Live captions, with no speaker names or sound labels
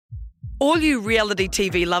All you reality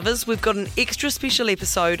TV lovers, we've got an extra special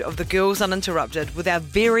episode of The Girls Uninterrupted with our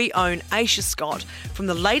very own Aisha Scott from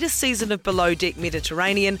the latest season of Below Deck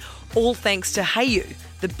Mediterranean, all thanks to Hey You,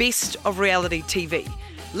 the best of reality TV.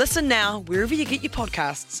 Listen now wherever you get your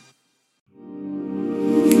podcasts.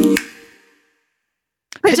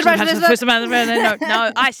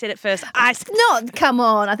 No, I said it first. Come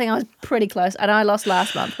on. I think I was pretty close. And I lost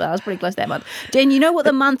last month, but I was pretty close that month. Jen, you know what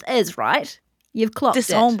the month is, right? You've clocked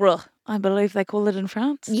December, I believe they call it in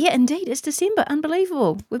France. Yeah, indeed. It's December.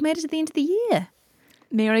 Unbelievable. We've made it to the end of the year.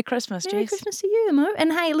 Merry Christmas, Jess. Merry Christmas to you, Mo.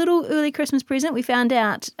 And hey, a little early Christmas present. We found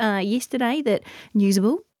out yesterday that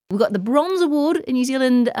Newsable, we got the Bronze Award in New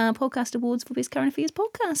Zealand Podcast Awards for Best Current Affairs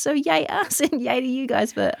Podcast. So yay us and yay to you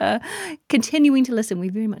guys for continuing to listen. We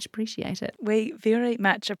very much appreciate it. We very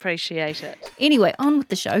much appreciate it. Anyway, on with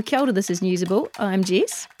the show. Kia ora, this is Newsable. I'm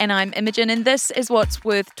Jess. And I'm Imogen, and this is what's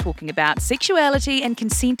worth talking about. Sexuality and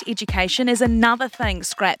consent education is another thing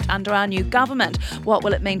scrapped under our new government. What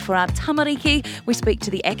will it mean for our tamariki? We speak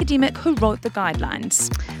to the academic who wrote the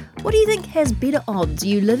guidelines. What do you think has better odds,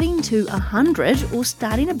 you living to 100 or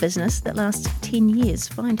starting a business that lasts 10 years?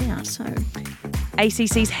 Find out. So,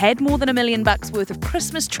 ACC's had more than $1 million worth of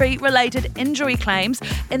Christmas tree-related injury claims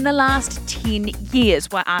in the last 10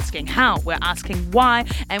 years. We're asking how, we're asking why,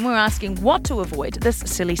 and we're asking what to avoid this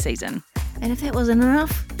silly season. And if that wasn't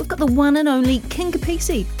enough, we've got the one and only King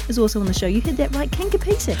Kapisi is also on the show. You heard that right, King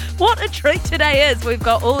Kapisi. What a treat today is. We've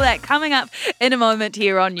got all that coming up in a moment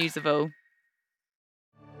here on Newsable.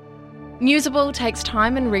 Newsable takes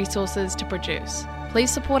time and resources to produce.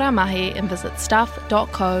 Please support our mahi and visit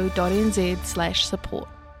stuff.co.nz/support.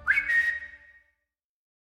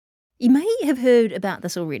 You may have heard about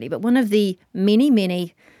this already, but one of the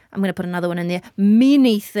many, I'm going to put another one in there,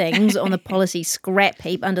 many things on the policy scrap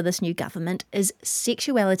heap under this new government is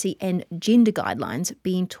sexuality and gender guidelines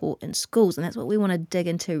being taught in schools. And that's what we want to dig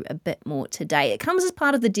into a bit more today. It comes as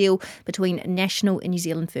part of the deal between National and New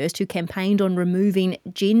Zealand First, who campaigned on removing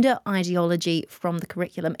gender ideology from the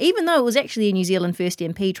curriculum, even though it was actually a New Zealand First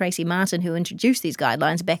MP, Tracy Martin, who introduced these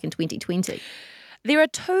guidelines back in 2020. There are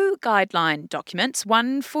two guideline documents,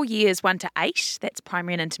 one for years 1 to 8, that's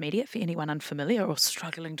primary and intermediate for anyone unfamiliar or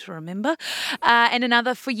struggling to remember, and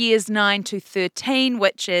another for years 9 to 13,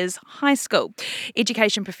 which is high school.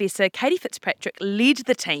 Education Professor Katie Fitzpatrick led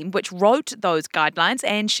the team which wrote those guidelines,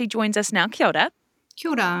 and she joins us now. Kia ora.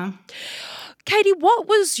 Kia ora. Katie, what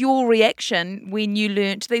was your reaction when you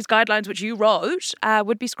learnt these guidelines which you wrote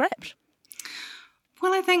would be scrapped?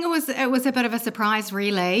 Well, I think it was a bit of a surprise,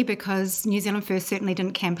 really, because New Zealand First certainly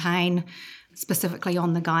didn't campaign specifically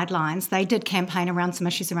on the guidelines. They did campaign around some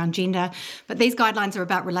issues around gender, but these guidelines are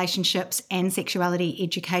about relationships and sexuality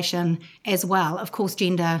education as well. Of course,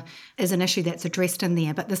 gender is an issue that's addressed in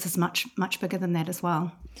there, but this is much, much bigger than that as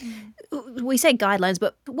well. We say guidelines,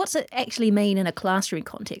 but what's it actually mean in a classroom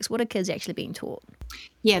context? What are kids actually being taught?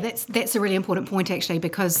 Yeah, that's a really important point, actually,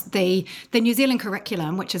 because the New Zealand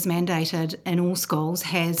curriculum, which is mandated in all schools,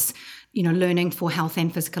 has learning for health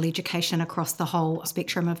and physical education across the whole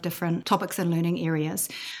spectrum of different topics and learning areas.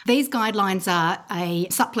 These guidelines are a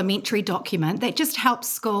supplementary document that just helps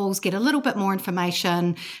schools get a little bit more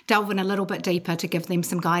information, delve in a little bit deeper to give them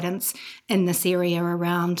some guidance in this area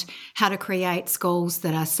around how to create schools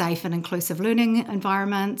that are safe and inclusive learning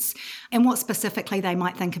environments and what specifically they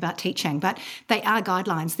might think about teaching. But they are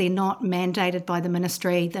guidelines. They're not mandated by the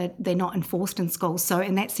ministry. They're not enforced in schools. So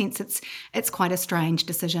in that sense, it's quite a strange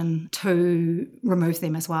decision to remove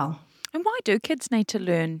them as well. And why do kids need to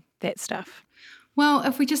learn that stuff? Well,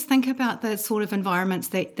 if we just think about the sort of environments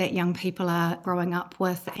that young people are growing up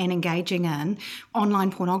with and engaging in,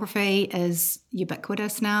 online pornography is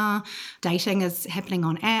ubiquitous now. Dating is happening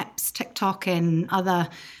on apps. TikTok and other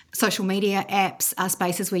social media apps are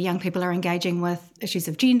spaces where young people are engaging with issues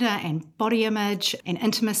of gender and body image and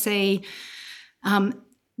intimacy.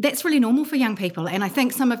 That's really normal for young people, and I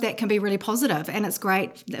think some of that can be really positive, and it's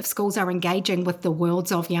great if schools are engaging with the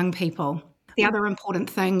worlds of young people. The other important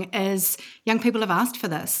thing is young people have asked for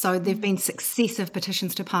this. So there have been successive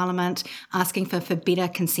petitions to Parliament asking for better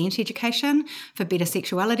consent education, for better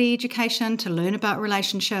sexuality education, to learn about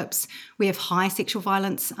relationships. We have high sexual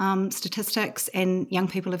violence statistics, and young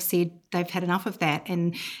people have said they've had enough of that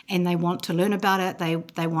and they want to learn about it. They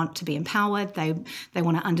want to be empowered. They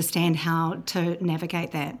want to understand how to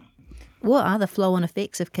navigate that. What are the flow-on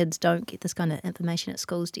effects if kids don't get this kind of information at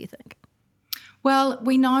schools, do you think? Well,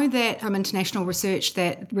 we know that from international research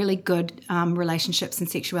that really good relationships and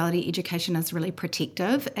sexuality education is really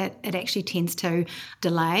protective. It actually tends to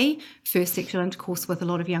delay first sexual intercourse with a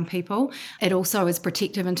lot of young people. It also is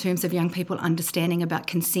protective in terms of young people understanding about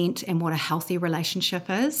consent and what a healthy relationship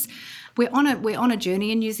is. We're on a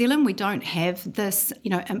journey in New Zealand. We don't have this,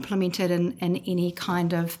 implemented in any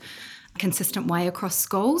kind of consistent way across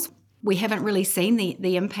schools. We haven't really seen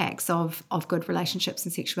the impacts of good relationships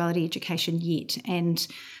and sexuality education yet, and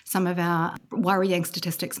some of our worrying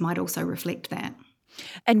statistics might also reflect that.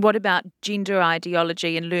 And what about gender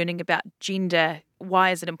ideology and learning about gender? Why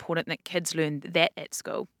is it important that kids learn that at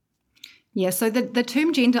school? Yeah, so the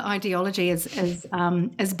term gender ideology is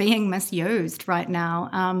being misused right now.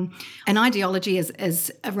 An ideology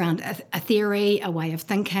is around a theory, a way of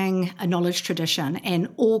thinking, a knowledge tradition, and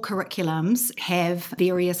all curriculums have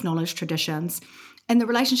various knowledge traditions. In the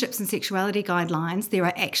relationships and sexuality guidelines, there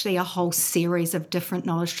are actually a whole series of different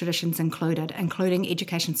knowledge traditions included, including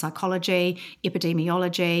education psychology,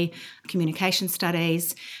 epidemiology, communication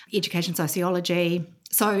studies, education sociology.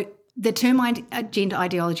 So the term gender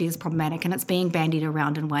ideology is problematic, and it's being bandied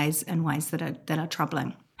around in ways that are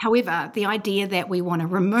troubling. However, the idea that we want to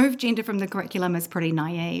remove gender from the curriculum is pretty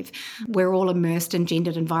naive. We're all immersed in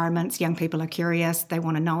gendered environments. Young people are curious. They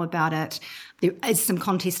want to know about it. There is some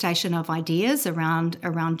contestation of ideas around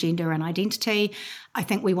gender and identity. I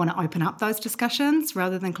think we want to open up those discussions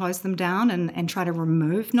rather than close them down and try to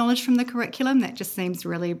remove knowledge from the curriculum. That just seems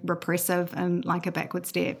really repressive and like a backward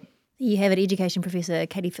step. You have Education Professor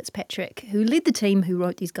Katie Fitzpatrick, who led the team who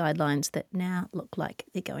wrote these guidelines that now look like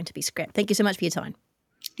they're going to be scrapped. Thank you so much for your time.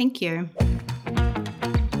 Thank you.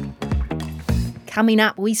 Coming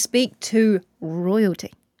up, we speak to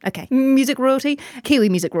royalty. Okay, music royalty, Kiwi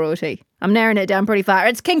music royalty. I'm narrowing it down pretty far.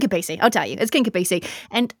 It's King Kapisi, I'll tell you. It's King Kapisi.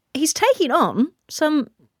 And he's taking on some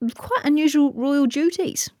quite unusual royal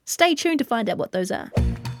duties. Stay tuned to find out what those are.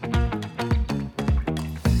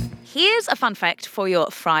 Here's a fun fact for your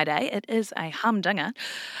Friday. It is a humdinger.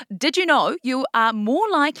 Did you know you are more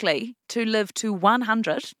likely to live to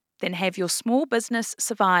 100 than have your small business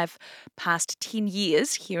survive past 10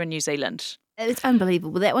 years here in New Zealand? It's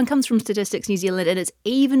unbelievable. That one comes from Statistics New Zealand, and it's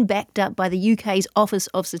even backed up by the UK's Office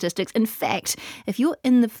of Statistics. In fact, if you're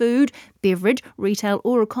in the food, beverage, retail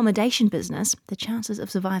or accommodation business, the chances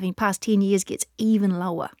of surviving past 10 years gets even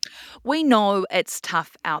lower. We know it's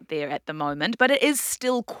tough out there at the moment, but it is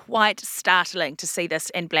still quite startling to see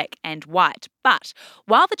this in black and white. But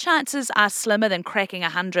while the chances are slimmer than cracking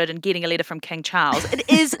 100 and getting a letter from King Charles, it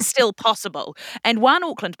is still possible. And one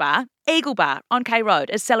Auckland bar, Eagle Bar on K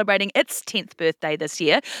Road, is celebrating its 10th birthday this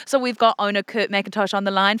year. So we've got owner Kurt McIntosh on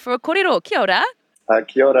the line for a kōrero. Kia ora.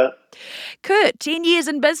 Kia ora. Kurt, 10 years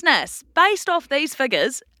in business. Based off these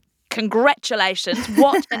figures, congratulations.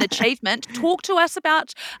 What an achievement. Talk to us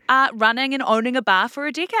about running and owning a bar for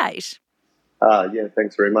a decade. Yeah,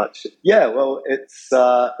 thanks very much. Yeah, well, it's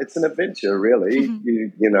an adventure, really. Mm-hmm.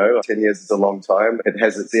 You know, 10 years is a long time. It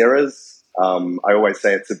has its errors. I always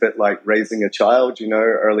say it's a bit like raising a child,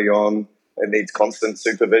 early on. It needs constant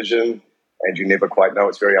supervision, and you never quite know.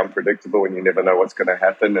 It's very unpredictable, and you never know what's going to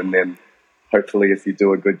happen. And then hopefully if you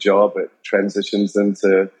do a good job, it transitions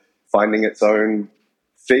into finding its own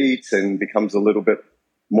feet and becomes a little bit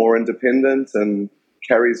more independent and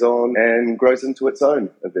carries on and grows into its own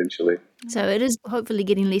eventually. So it is hopefully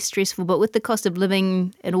getting less stressful, but with the cost of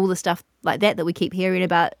living and all the stuff like that we keep hearing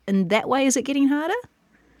about, in that way, is it getting harder?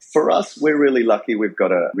 For us, we're really lucky. We've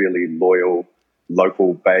got a really loyal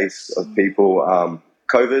local base of people.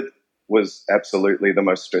 COVID was absolutely the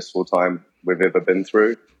most stressful time we've ever been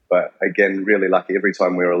through. But again, really lucky. Every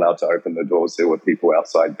time we were allowed to open the doors, there were people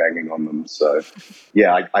outside banging on them. So,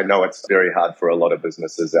 yeah, I know it's very hard for a lot of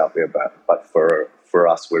businesses out there, but for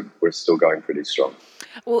us, we're still going pretty strong.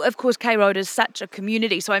 Well, of course, K Road is such a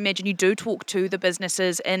community, so I imagine you do talk to the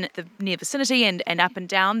businesses in the near vicinity and up and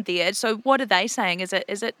down there. So what are they saying? Is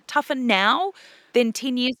it tougher now than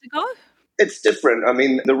 10 years ago? It's different. I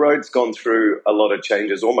mean, the road's gone through a lot of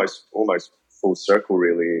changes, almost full circle,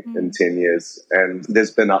 really, in 10 years. And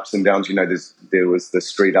there's been ups and downs. There was the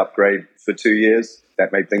street upgrade for 2 years.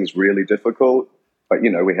 That made things really difficult. But,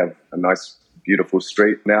 we have a nice, beautiful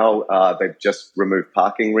street now. They've just removed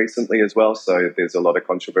parking recently as well. So there's a lot of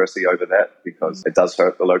controversy over that because it does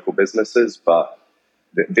hurt the local businesses. But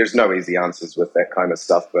there's no easy answers with that kind of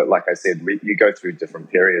stuff. But like I said, you go through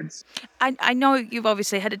different periods. I know you've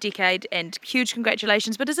obviously had a decade and huge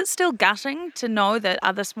congratulations, but is it still gutting to know that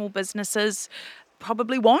other small businesses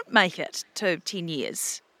probably won't make it to 10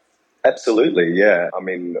 years? Absolutely, yeah. I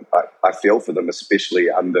mean, I feel for them, especially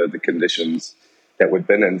under the conditions that we've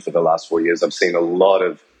been in for the last 4 years. I've seen a lot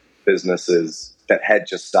of businesses that had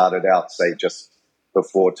just started out, say, just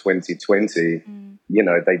before 2020,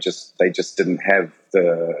 they just didn't have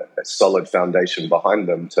the solid foundation behind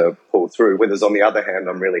them to pull through. Whereas on the other hand,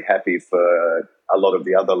 I'm really happy for a lot of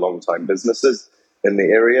the other long-time businesses in the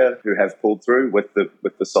area who have pulled through with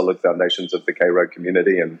the solid foundations of the K-Road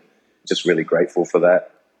community, and just really grateful for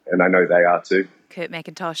that. And I know they are too. Kurt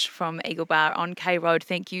McIntosh from Eagle Bar on K-Road,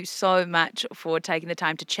 thank you so much for taking the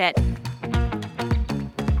time to chat.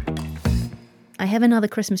 I have another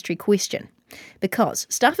Christmas tree question, because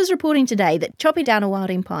Stuff is reporting today that chopping down a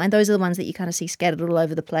wilding pine, those are the ones that you kind of see scattered all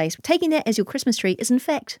over the place, taking that as your Christmas tree is in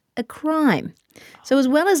fact a crime. So as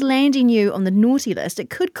well as landing you on the naughty list, it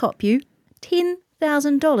could cop you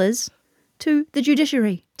 $10,000 to the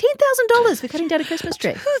judiciary. $10,000 for cutting down a Christmas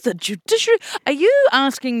tree. To the judiciary? Are you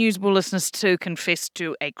asking Newsable listeners to confess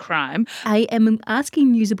to a crime? I am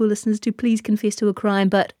asking Newsable listeners to please confess to a crime,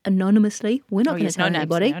 but anonymously. We're not going to tell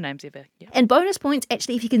anybody. No names ever. Yeah. And bonus points,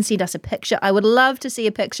 actually, if you can send us a picture. I would love to see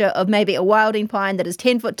a picture of maybe a wilding pine that is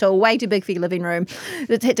 10 foot tall, way too big for your living room,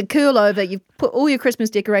 that's had to curl over. You've put all your Christmas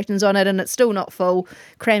decorations on it and it's still not full,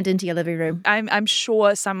 crammed into your living room. I'm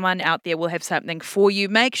sure someone out there will have something for you.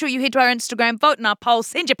 Make sure you head to our Instagram, vote in our poll,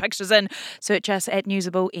 send your pictures in. Search us at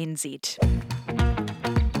Newsable NZ.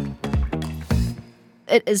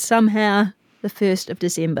 It is somehow the 1st of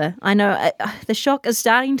December. I know the shock is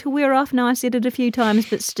starting to wear off now. I've said it a few times,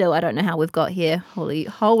 but still, I don't know how we've got here. Holy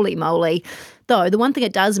moly. Though, the one thing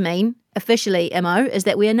it does mean, officially, Mo, is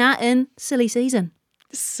that we are now in silly season.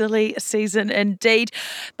 Silly season indeed.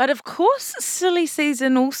 But of course, silly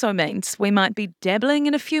season also means we might be dabbling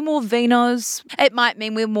in a few more vinos. It might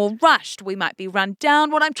mean we're more rushed. We might be run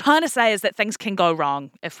down. What I'm trying to say is that things can go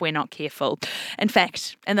wrong if we're not careful. In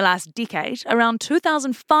fact, in the last decade, around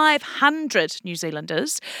 2,500 New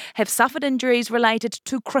Zealanders have suffered injuries related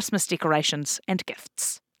to Christmas decorations and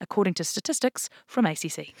gifts, according to statistics from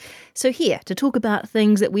ACC. So here, to talk about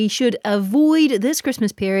things that we should avoid this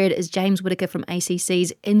Christmas period, is James Whittaker from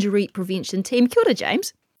ACC's Injury Prevention Team. Kia ora,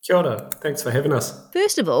 James. Kia ora. Thanks for having us.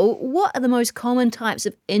 First of all, what are the most common types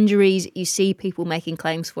of injuries you see people making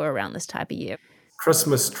claims for around this type of year?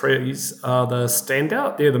 Christmas trees are the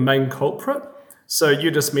standout. They're the main culprit. So you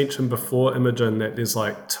just mentioned before, Imogen, that there's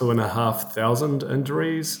like 2,500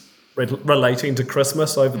 injuries relating to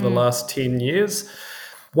Christmas over the last 10 years.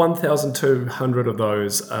 1,200 of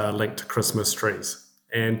those are linked to Christmas trees.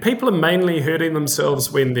 And people are mainly hurting themselves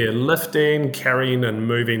when they're lifting, carrying and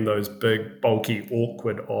moving those big, bulky,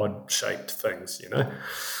 awkward, odd-shaped things,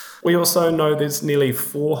 We also know there's nearly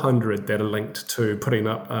 400 that are linked to putting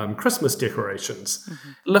up Christmas decorations.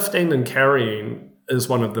 Lifting and carrying is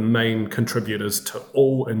one of the main contributors to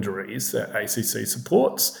all injuries that ACC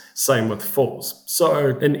supports, same with falls.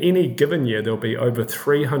 So in any given year, there'll be over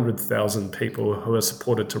 300,000 people who are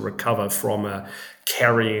supported to recover from a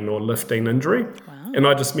carrying or lifting injury. Wow. And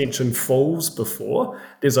I just mentioned falls before.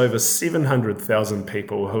 There's over 700,000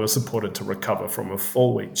 people who are supported to recover from a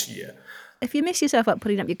fall each year. If you mess yourself up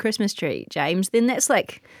putting up your Christmas tree, James, then that's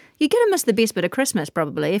like, you're going to miss the best bit of Christmas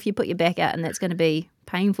probably if you put your back out, and that's going to be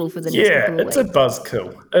painful for the next couple of weeks. Yeah, it's a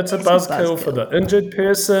buzzkill. It's a buzzkill for the injured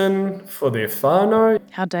person, for their whānau.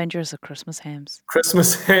 How dangerous are Christmas hams?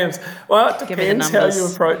 Christmas hams. Well, it depends how you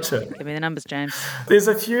approach it. Give me the numbers, James. There's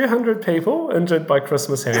a few hundred people injured by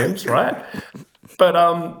Christmas hams, right? But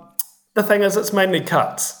the thing is, it's mainly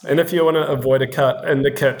cuts. And if you want to avoid a cut in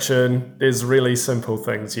the kitchen, there's really simple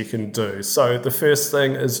things you can do. So the first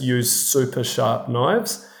thing is use super sharp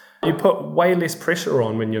knives. You put way less pressure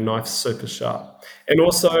on when your knife's super sharp. And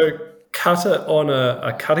also cut it on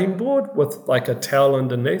a cutting board with like a towel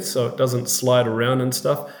underneath so it doesn't slide around and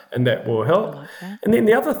stuff, and that will help. Like that. And then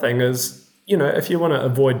the other thing is, if you want to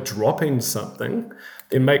avoid dropping something,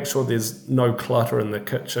 then make sure there's no clutter in the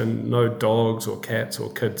kitchen, no dogs or cats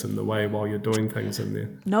or kids in the way while you're doing things in there.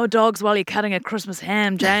 No dogs while you're cutting a Christmas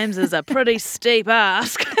ham, James, is a pretty steep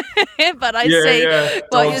ask. But I see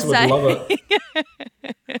what dogs you're saying. Love it.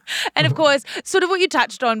 And of course, sort of what you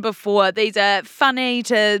touched on before, these are funny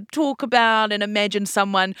to talk about and imagine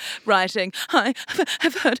someone writing, "I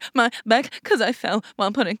have hurt my back because I fell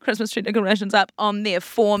while putting Christmas tree decorations up" on their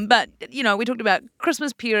form. But, we talked about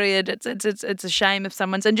Christmas period. It's a shame if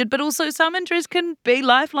someone's injured, but also some injuries can be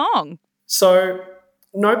lifelong. So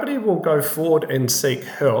nobody will go forward and seek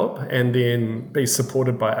help and then be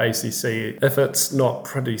supported by ACC if it's not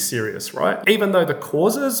pretty serious, right? Even though the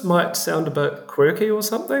causes might sound a bit quirky or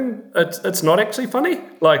something, it's not actually funny.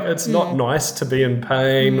 Like, it's not nice to be in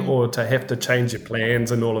pain or to have to change your plans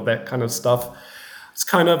and all of that kind of stuff. It's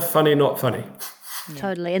kind of funny, not funny.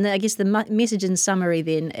 Totally. And I guess the message in summary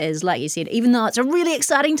then is, like you said, even though it's a really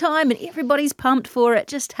exciting time and everybody's pumped for it,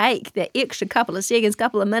 just take that extra couple of seconds,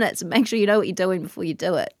 couple of minutes and make sure you know what you're doing before you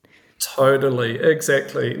do it. Totally,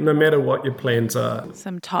 exactly. No matter what your plans are.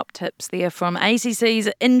 Some top tips there from ACC's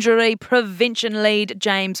injury prevention lead,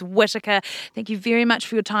 James Whittaker. Thank you very much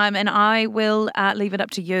for your time, and I will leave it up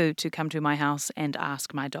to you to come to my house and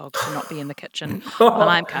ask my dog to not be in the kitchen while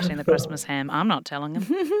I'm cutting the Christmas ham. I'm not telling him.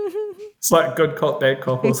 It's like good cop, bad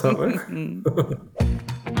cop or something.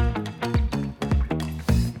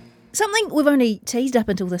 Something we've only teased up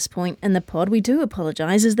until this point in the pod, we do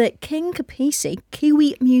apologise, is that King Kapisi,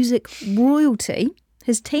 Kiwi music royalty,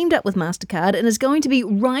 has teamed up with MasterCard and is going to be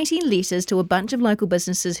writing letters to a bunch of local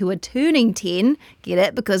businesses who are turning 10. Get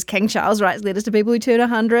it? Because King Charles writes letters to people who turn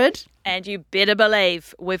 100. And you better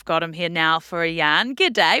believe we've got him here now for a yarn.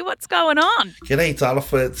 G'day, what's going on? G'day,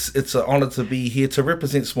 Talifa. It's an honour to be here to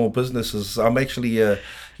represent small businesses. I'm actually a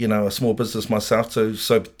small business myself, so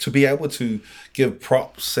to be able to give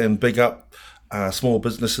props and big up small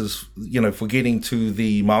businesses, for getting to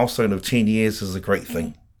the milestone of 10 years is a great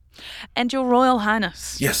thing. And Your Royal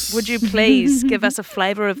Highness, yes, would you please give us a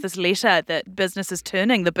flavour of this letter that businesses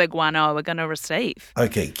turning the big 10 are going to receive?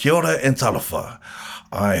 Okay, kia ora and talofa.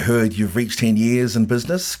 I heard you've reached 10 years in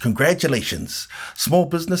business. Congratulations. Small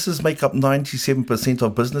businesses make up 97%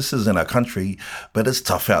 of businesses in our country, but it's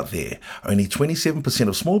tough out there. Only 27%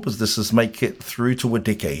 of small businesses make it through to a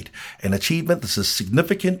decade. An achievement this is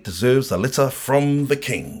significant deserves a letter from the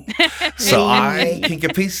King. So I, King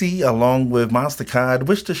Kapisi, along with MasterCard,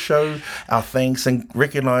 wish to show our thanks and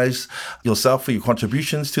recognise yourself for your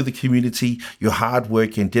contributions to the community. Your hard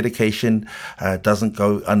work and dedication doesn't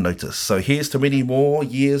go unnoticed. So here's to many more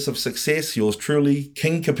years of success. Yours truly,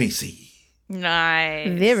 King Kapisi.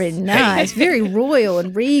 Nice. Very nice. Hey. Very royal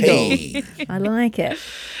and regal. Hey. I like it.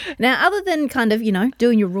 Now, other than kind of,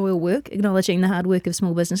 doing your royal work, acknowledging the hard work of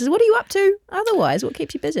small businesses, what are you up to otherwise? What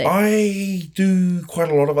keeps you busy? I do quite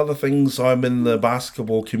a lot of other things. I'm in the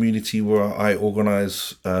basketball community where I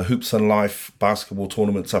organise Hoops and Life basketball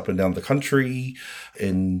tournaments up and down the country,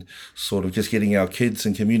 and sort of just getting our kids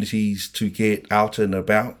and communities to get out and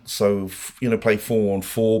about. So, play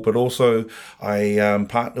 4-on-4, but also I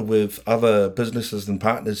partner with other businesses and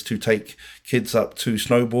partners to take kids up to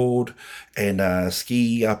snowboard and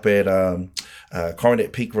ski up at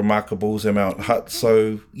Coronet Peak Remarkables and Mount Hutt.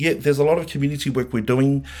 So, there's a lot of community work we're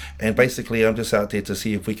doing, and basically I'm just out there to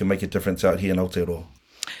see if we can make a difference out here in Aotearoa.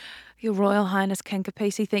 Your Royal Highness King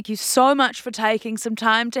Kapisi, thank you so much for taking some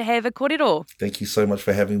time to have a kōrero. Thank you so much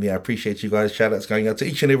for having me. I appreciate you guys. Shout outs going out to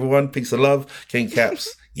each and everyone. Peace of love. King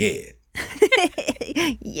Caps. Yeah.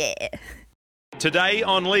 Yeah. Today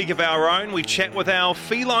on League of Our Own, we chat with our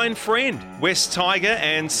feline friend, West Tiger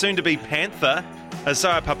and soon-to-be Panther,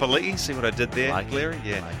 Isaiah Papali'i. See what I did there, Larry?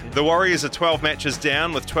 Yeah. The Warriors are 12 matches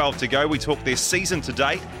down with 12 to go. We talk their season to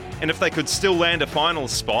date and if they could still land a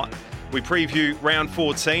finals spot. We preview round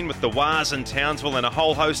 14 with the Wars in Townsville and a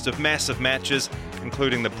whole host of massive matches,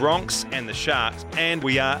 including the Bronx and the Sharks. And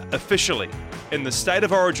we are officially in the State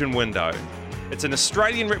of Origin window. It's an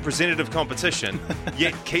Australian representative competition,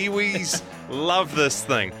 yet Kiwis love this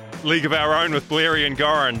thing. League of Our Own with Blairi and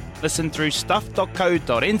Goran. Listen through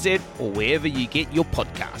stuff.co.nz or wherever you get your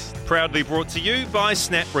podcast. Proudly brought to you by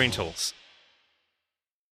Snap Rentals.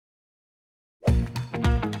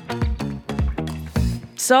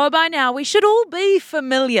 So by now, we should all be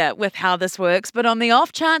familiar with how this works, but on the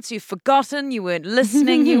off chance you've forgotten, you weren't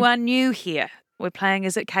listening, you are new here. We're playing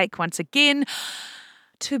Is It Cake once again.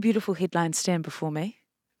 Two beautiful headlines stand before me,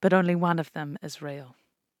 but only one of them is real.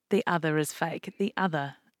 The other is fake. The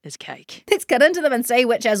other is cake. Let's get into them and see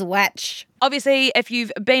which is which. Obviously, if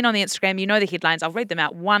you've been on the Instagram, you know the headlines. I'll read them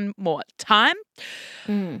out one more time.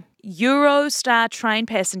 Eurostar train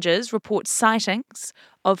passengers report sightings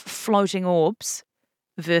of floating orbs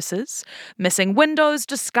versus missing windows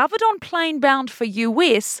discovered on plane bound for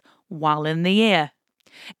US while in the air.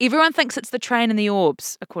 Everyone thinks it's the train and the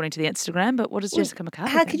orbs, according to the Instagram, but what does Jessica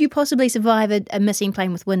McCarthy How could you possibly survive a missing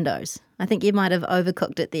plane with windows? I think you might have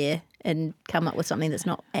overcooked it there and come up with something that's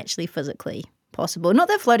not actually physically possible. Not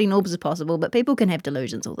that floating orbs is possible, but people can have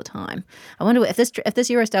delusions all the time. I wonder if this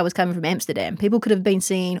Eurostar was coming from Amsterdam, people could have been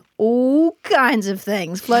seeing all kinds of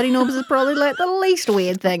things. Floating orbs is probably like the least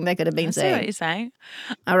weird thing they could have been seeing. I see what you're saying.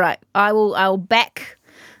 All right, I'll back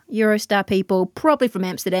Eurostar people, probably from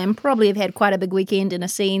Amsterdam, probably have had quite a big weekend and are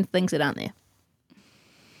seeing things that aren't there.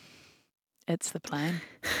 It's the plane.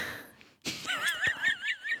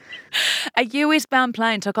 A US-bound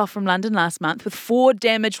plane took off from London last month with 4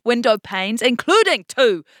 damaged window panes, including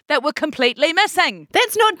 2 that were completely missing.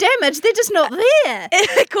 That's not damaged, they're just not there.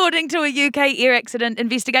 According to a UK air accident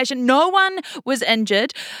investigation, no one was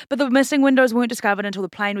injured, but the missing windows weren't discovered until the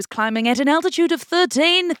plane was climbing at an altitude of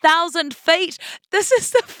 13,000 feet. This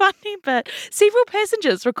is the funny bit. Several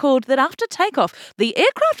passengers recalled that after takeoff, the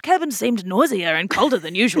aircraft cabin seemed noisier and colder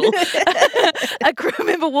than usual. A crew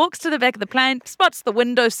member walks to the back of the plane, spots the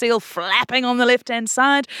window seal flapping on the left-hand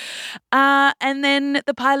side, and then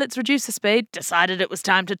the pilots reduced the speed, decided it was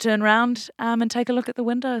time to turn around and take a look at the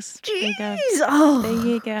windows. Jeez. There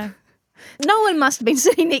you go. No one must have been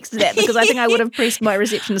sitting next to that, because I think I would have pressed my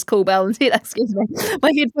receptionist call bell and said, excuse me,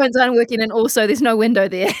 my headphones aren't working and also there's no window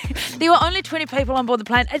there. There were only 20 people on board the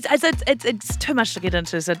plane. It's too much to get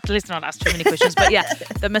into, so let's not ask too many questions. But yeah,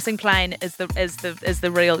 the missing plane is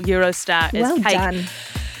the real Eurostar. Well cake. done.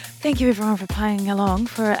 Thank you everyone for playing along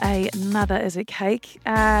for another Is It Cake.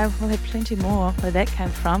 We'll have plenty more where that came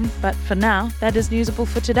from, but for now, that is Newsable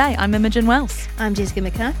for today. I'm Imogen Wells. I'm Jessica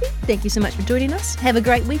McCarthy. Thank you so much for joining us. Have a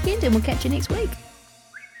great weekend and we'll catch you next week.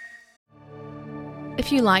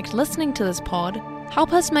 If you liked listening to this pod,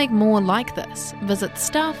 help us make more like this. Visit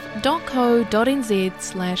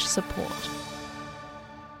stuff.co.nz/support.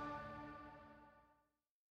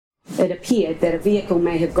 It appeared that a vehicle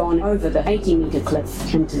may have gone over the 80-metre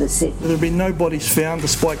cliff into the sea. There have been no bodies found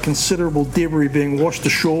despite considerable debris being washed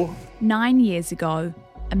ashore. 9 years ago,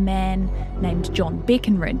 a man named John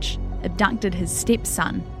Beckenridge abducted his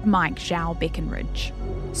stepson, Mike Zhao Beckenridge.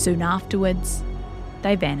 Soon afterwards,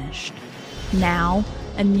 they vanished. Now,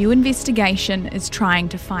 a new investigation is trying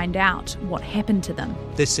to find out what happened to them.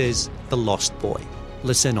 This is The Lost Boy.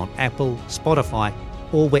 Listen on Apple, Spotify,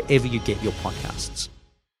 or wherever you get your podcasts.